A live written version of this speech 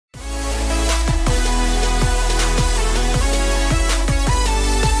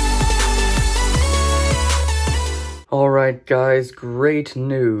Alright guys, great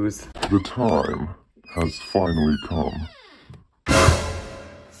news. The time has finally come.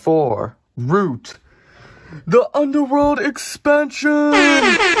 For Root, the Underworld expansion!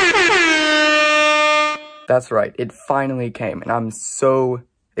 That's right, it finally came, and I'm so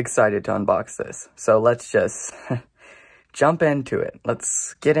excited to unbox this. So let's just jump into it.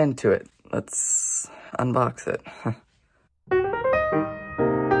 Let's get into it. Let's unbox it.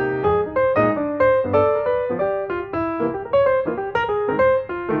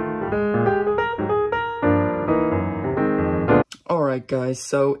 Alright guys,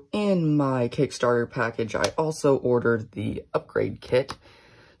 so in my Kickstarter package, I also ordered the upgrade kit.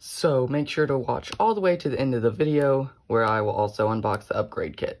 So make sure to watch all the way to the end of the video, where I will also unbox the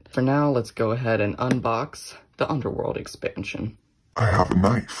upgrade kit. For now, let's go ahead and unbox the Underworld expansion. I have a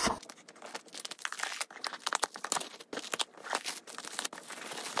knife.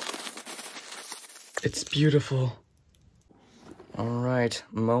 It's beautiful. Alright,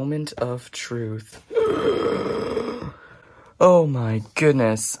 moment of truth. Oh my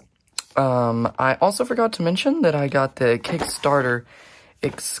goodness. I also forgot to mention that I got the Kickstarter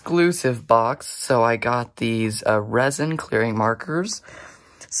exclusive box. So I got these resin clearing markers.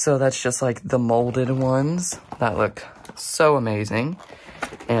 So that's just like the molded ones that look so amazing.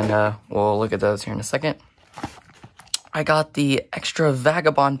 And we'll look at those here in a second. I got the extra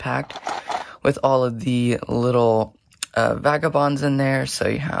vagabond pack with all of the little vagabonds in there. So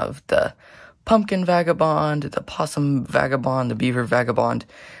you have the pumpkin vagabond, the possum vagabond, the beaver vagabond,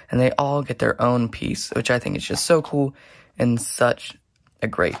 and they all get their own piece, which I think is just so cool and such a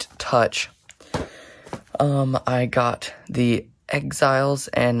great touch. I got the Exiles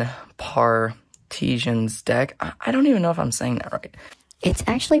and Partisans deck. I don't even know if I'm saying that right. It's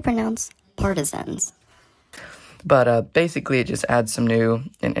actually pronounced Partisans. But basically it just adds some new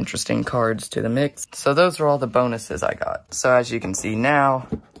and interesting cards to the mix. So those are all the bonuses I got. So as you can see now,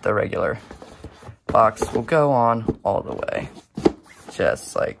 the regular box will go on all the way,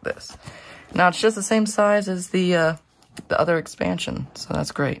 just like this. Now it's just the same size as the other expansion, so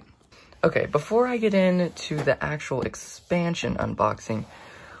that's great. Okay, before I get into the actual expansion unboxing,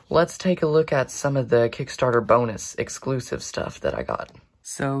 let's take a look at some of the Kickstarter bonus exclusive stuff that I got.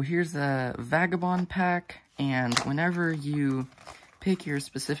 So here's the Vagabond pack, and whenever you pick your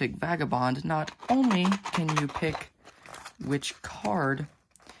specific Vagabond, not only can you pick which card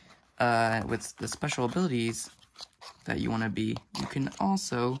with the special abilities that you want to be, you can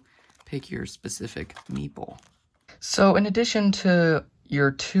also pick your specific meeple. So in addition to your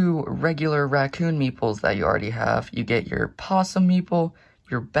 2 regular raccoon meeples that you already have, you get your possum meeple,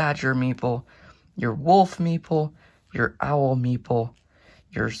 your badger meeple, your wolf meeple, your owl meeple,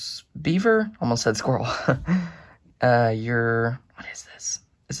 your beaver, almost said squirrel, your, what is this?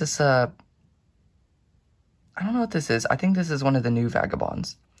 Is this I don't know what this is. I think this is one of the new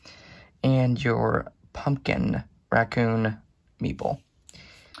vagabonds. And your pumpkin raccoon meeple.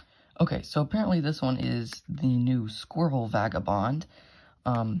 Okay, so apparently this one is the new squirrel vagabond,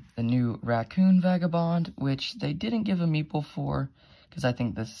 the new raccoon vagabond, which they didn't give a meeple for, because I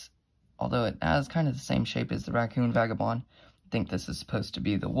think this, although it has kind of the same shape as the raccoon vagabond, I think this is supposed to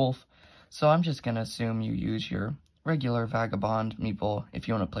be the wolf. So I'm just going to assume you use your regular vagabond meeple if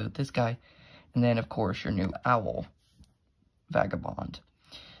you want to play with this guy, and then of course your new owl vagabond.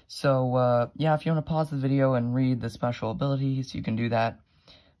 So, yeah, if you want to pause the video and read the special abilities, you can do that.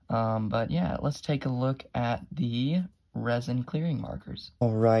 But yeah, let's take a look at the resin clearing markers.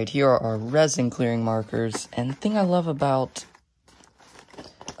 Alright, here are our resin clearing markers, and the thing I love about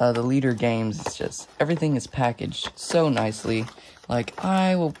the leader games is just everything is packaged so nicely. Like,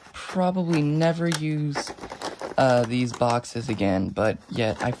 I will probably never use these boxes again, but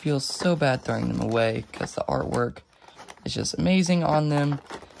yet I feel so bad throwing them away because the artwork is just amazing on them.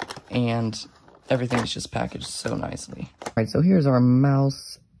 And everything is just packaged so nicely. Alright, so here's our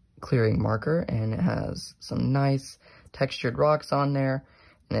mouse clearing marker, and it has some nice textured rocks on there,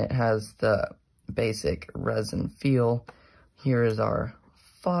 and it has the basic resin feel. Here is our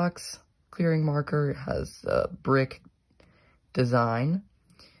fox clearing marker. It has the brick design,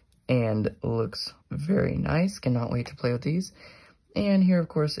 and looks very nice. Cannot wait to play with these. And here, of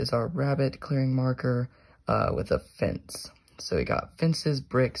course, is our rabbit clearing marker with a fence. So we got fences,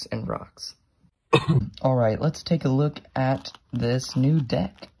 bricks, and rocks. Alright, let's take a look at this new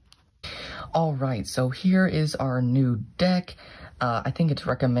deck. Alright, so here is our new deck. I think it's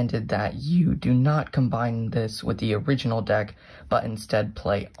recommended that you do not combine this with the original deck, but instead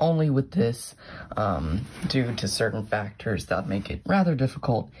play only with this, due to certain factors that make it rather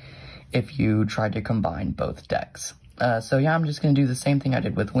difficult if you try to combine both decks. So yeah, I'm just going to do the same thing I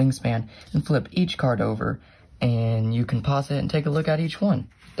did with Wingspan and flip each card over and you can pause it and take a look at each one.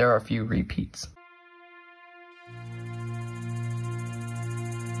 There are a few repeats.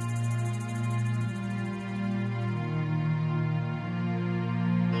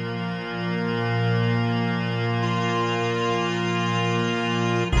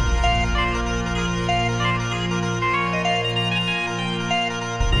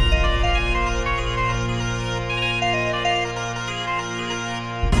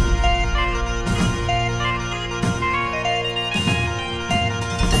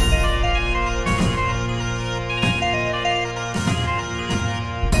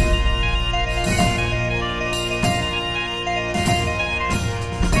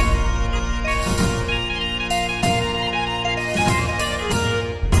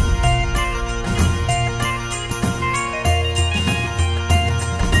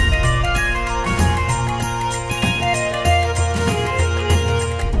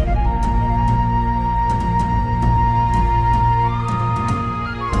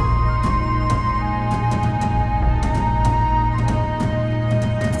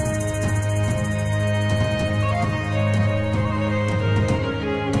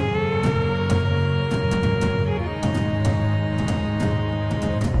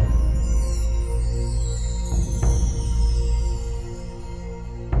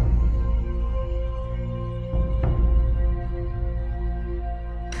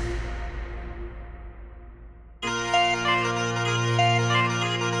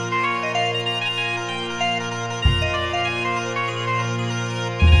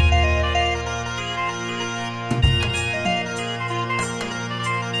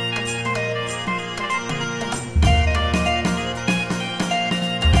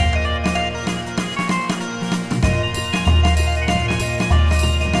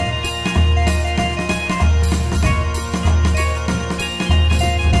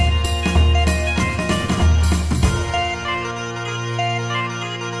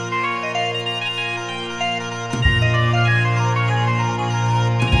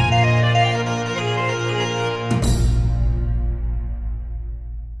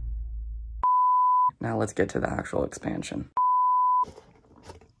 Now let's get to the actual expansion.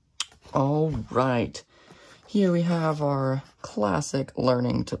 All right, here we have our classic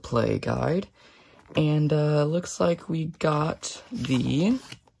learning to play guide, and looks like we got the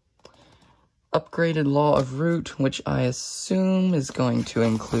upgraded Law of Root, which I assume is going to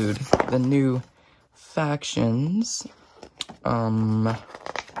include the new factions.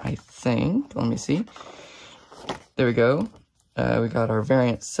 I think, let me see. There we go. We got our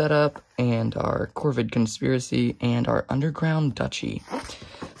variant setup and our Corvid Conspiracy and our Underground Duchy.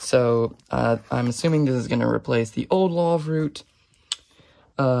 So I'm assuming this is going to replace the old Law of Root,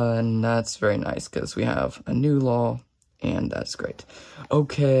 and that's very nice because we have a new law, and that's great.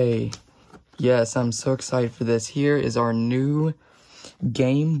 Okay, yes, I'm so excited for this. Here is our new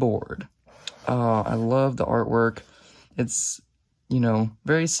game board. I love the artwork. It's, you know,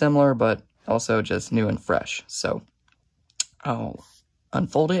 very similar, but also just new and fresh. So I'll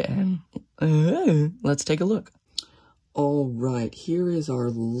unfold it and let's take a look. All right, here is our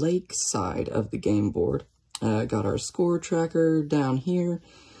lake side of the game board. Got our score tracker down here.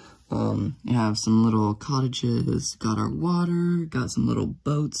 You have some little cottages, got our water, got some little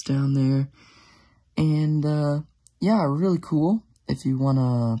boats down there. And yeah, really cool. If you want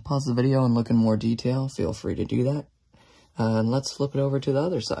to pause the video and look in more detail, feel free to do that. And let's flip it over to the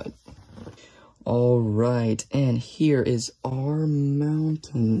other side. All right, and here is our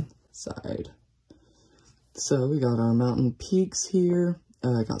mountain side. So we got our mountain peaks here,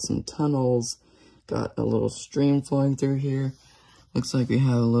 got some tunnels, got a little stream flowing through here. Looks like we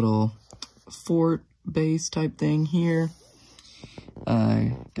have a little fort base type thing here.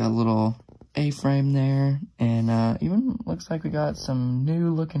 Got a little A-frame there, and even looks like we got some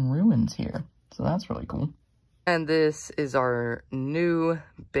new looking ruins here. So that's really cool. And this is our new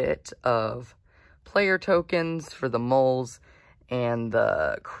bit of player tokens for the moles and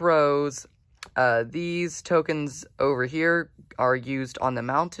the crows. These tokens over here are used on the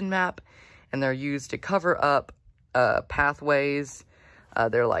mountain map, and they're used to cover up pathways.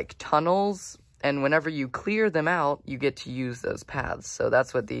 They're like tunnels, and whenever you clear them out, you get to use those paths. So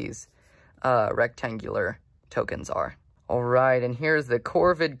that's what these rectangular tokens are. All right, and here's the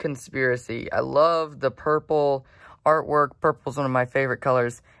Corvid Conspiracy. I love the purple artwork. Purple's one of my favorite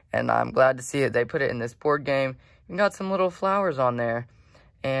colors, and I'm glad to see it. They put it in this board game. You got some little flowers on there,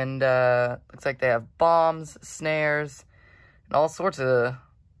 and looks like they have bombs, snares, and all sorts of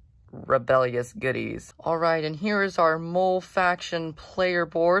rebellious goodies. All right, and here is our mole faction player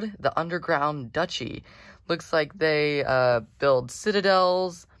board, the Underground Duchy. Looks like they build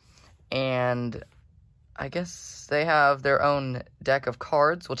citadels and I guess they have their own deck of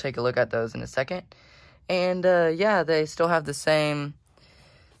cards. We'll take a look at those in a second. And yeah, they still have the same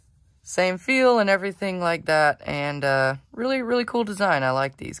feel and everything like that. And really, really cool design. I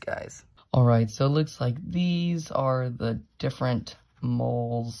like these guys. Alright, so it looks like these are the different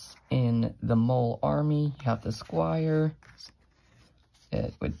moles in the mole army. You have the squire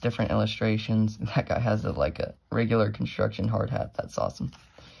with different illustrations. That guy has like a regular construction hard hat. That's awesome.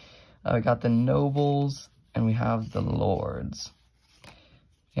 We got the nobles and we have the lords.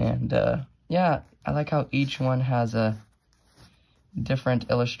 And yeah, I like how each one has a different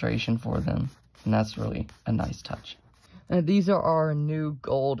illustration for them. And that's really a nice touch. These are our new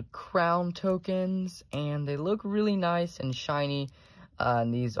gold crown tokens, and they look really nice and shiny.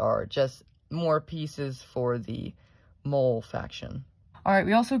 And these are just more pieces for the mole faction. Alright,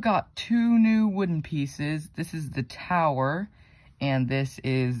 we also got 2 new wooden pieces. This is the tower, and this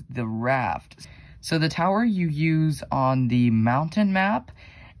is the raft. So the tower you use on the mountain map,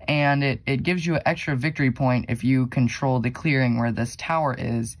 and it gives you an extra victory point if you control the clearing where this tower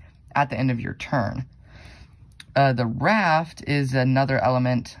is at the end of your turn. The raft is another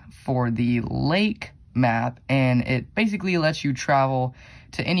element for the lake map, and it basically lets you travel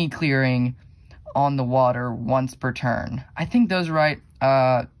to any clearing on the water once per turn. I think those are right.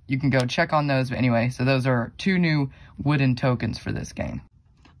 You can go check on those, but anyway, so those are 2 new wooden tokens for this game.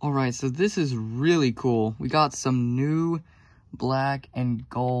 Alright, so this is really cool. We got some new black and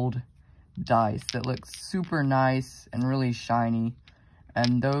gold dice that look super nice and really shiny,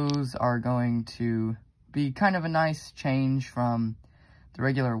 and those are going to be kind of a nice change from the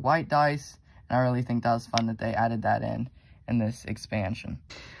regular white dice, and I really think that was fun that they added that in this expansion.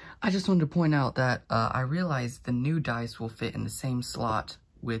 I just wanted to point out that I realized the new dice will fit in the same slot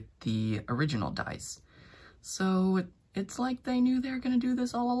with the original dice, so it's like they knew they were going to do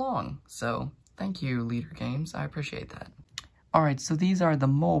this all along. So thank you, Leader Games, I appreciate that. Alright, so these are the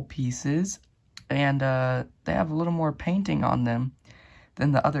mole pieces, and they have a little more painting on them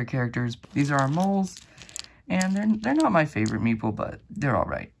than the other characters. These are our moles, and they're not my favorite meeple, but they're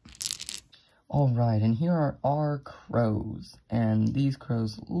alright. Alright, and here are our crows, and these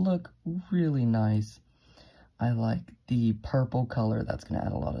crows look really nice. I like the purple color. That's going to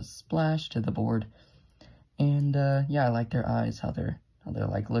add a lot of splash to the board. And yeah, I like their eyes, how they're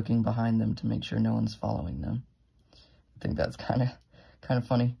like looking behind them to make sure no one's following them. I think that's kind of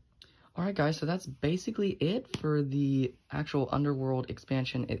funny. Alright guys, so that's basically it for the actual Underworld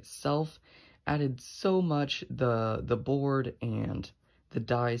expansion itself. Added so much, the board and the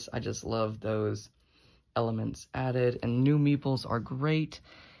dice. I just love those elements added, and new meeples are great.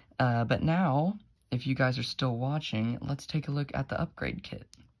 But now, if you guys are still watching, let's take a look at the upgrade kit.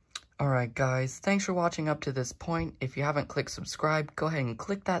 Alright guys, thanks for watching up to this point. If you haven't clicked subscribe, go ahead and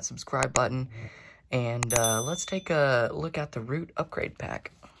click that subscribe button. And let's take a look at the root upgrade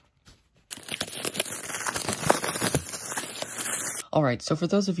pack. Alright, so for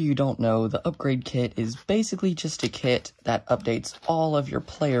those of you who don't know, the upgrade kit is basically just a kit that updates all of your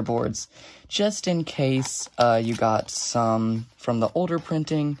player boards, just in case you got some from the older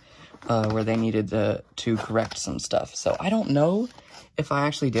printing where they needed to correct some stuff. So I don't know if I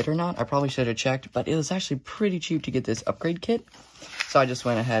actually did or not. I probably should have checked, but it was actually pretty cheap to get this upgrade kit. So I just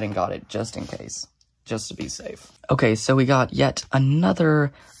went ahead and got it just in case, just to be safe. Okay, so we got yet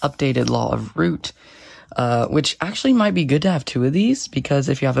another updated Law of Root. Which actually might be good to have 2 of these, because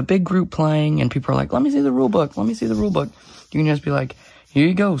if you have a big group playing and people are like, let me see the rulebook, you can just be like, here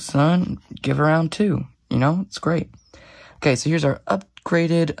you go, son, give around 2, you know, it's great. Okay, so here's our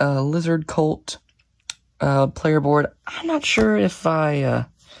upgraded Lizard Cult player board. I'm not sure if I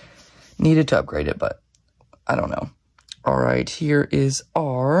needed to upgrade it, but I don't know. Alright, here is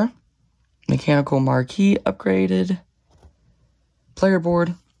our Mechanical Marquee upgraded player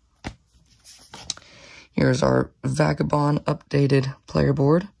board. Here's our Vagabond updated player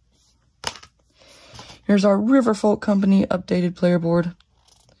board. Here's our Riverfolk Company updated player board.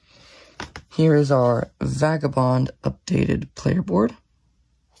 Here is our Vagabond updated player board.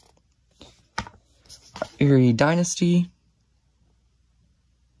 Eerie Dynasty.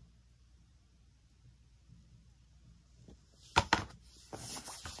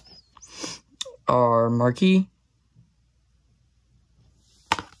 Our Marquee.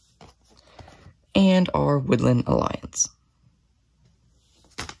 And our Woodland Alliance.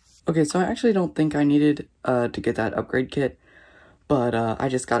 Okay, so I actually don't think I needed to get that upgrade kit, but I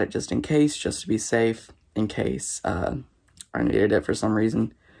just got it just in case, just to be safe, in case I needed it for some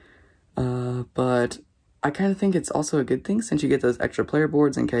reason. But I kind of think it's also a good thing since you get those extra player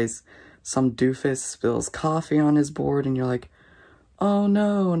boards in case some doofus spills coffee on his board and you're like, Oh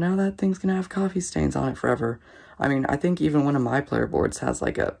no, now that thing's gonna have coffee stains on it forever. I mean, I think even one of my player boards has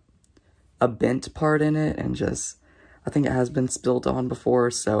like a bent part in it, and just, I think it has been spilled on before,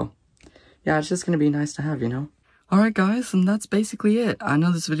 so yeah, it's just gonna be nice to have, you know? Alright guys, and that's basically it. I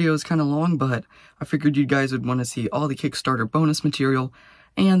know this video is kind of long, but I figured you guys would want to see all the Kickstarter bonus material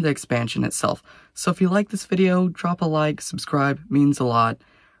and the expansion itself. So if you like this video, drop a like, subscribe, means a lot.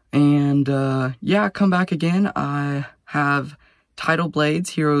 And yeah, come back again. I have Tidal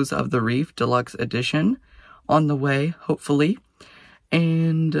Blades Heroes of the Reef Deluxe Edition on the way, hopefully.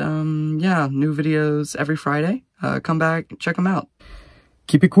 And yeah, new videos every Friday. Come back, check them out.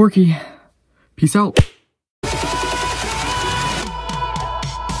 Keep it quirky. Peace out.